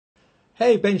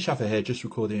Hey, Ben Shaffer here, just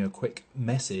recording a quick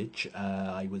message.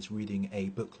 I was reading a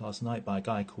book last night by a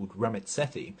guy called Ramit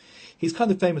Sethi. He's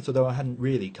kind of famous, although I hadn't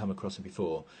really come across him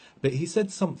before. But he said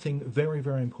something very,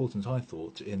 very important, I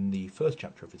thought, in the first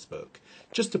chapter of his book.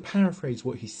 Just to paraphrase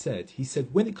what he said,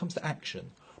 when it comes to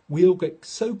action, we'll get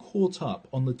so caught up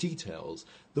on the details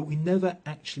that we never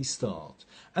actually start.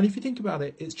 And if you think about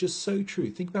it, it's just so true.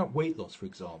 Think about weight loss, for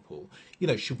example. You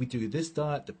know, should we do this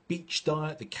diet, the beach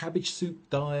diet, the cabbage soup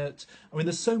diet? I mean,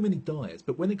 there's so many diets,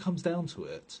 but when it comes down to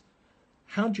it,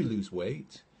 how do you lose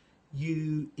weight?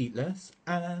 You eat less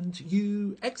and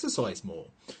you exercise more.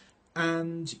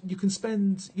 And you can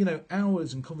spend,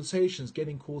 hours and conversations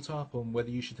getting caught up on whether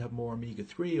you should have more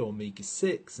omega-3 or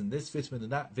omega-6 and this vitamin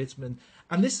and that vitamin.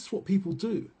 And this is what people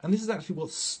do. And this is actually what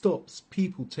stops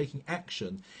people taking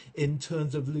action in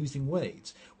terms of losing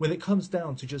weight, when it comes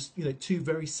down to just, two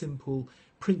very simple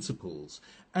principles.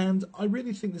 And I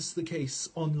really think this is the case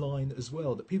online as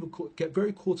well, that people get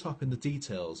very caught up in the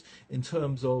details in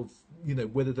terms of,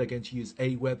 whether they're going to use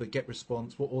Aweber, get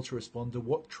response, what autoresponder,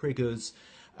 what triggers,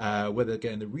 whether they're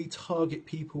going to retarget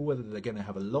people, whether they're going to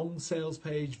have a long sales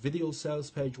page, video sales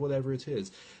page, whatever it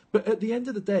is. But at the end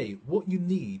of the day, what you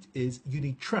need is you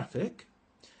need traffic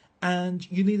and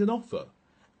you need an offer.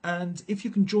 And if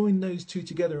you can join those two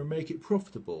together and make it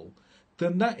profitable,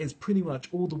 then that is pretty much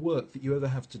all the work that you ever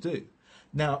have to do.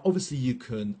 Now, obviously, you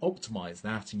can optimize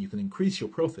that and you can increase your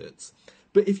profits.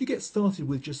 But if you get started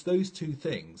with just those two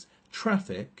things,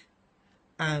 traffic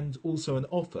and also an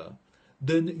offer,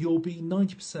 then you'll be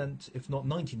 90%, if not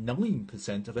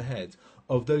 99% of ahead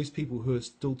of those people who are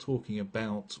still talking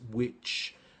about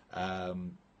which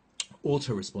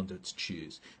autoresponder to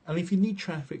choose. And if you need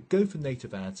traffic, go for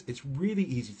native ads. It's really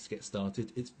easy to get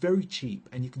started. It's very cheap,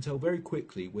 and you can tell very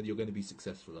quickly whether you're going to be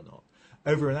successful or not.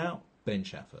 Over and out, Ben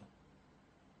Shaffer.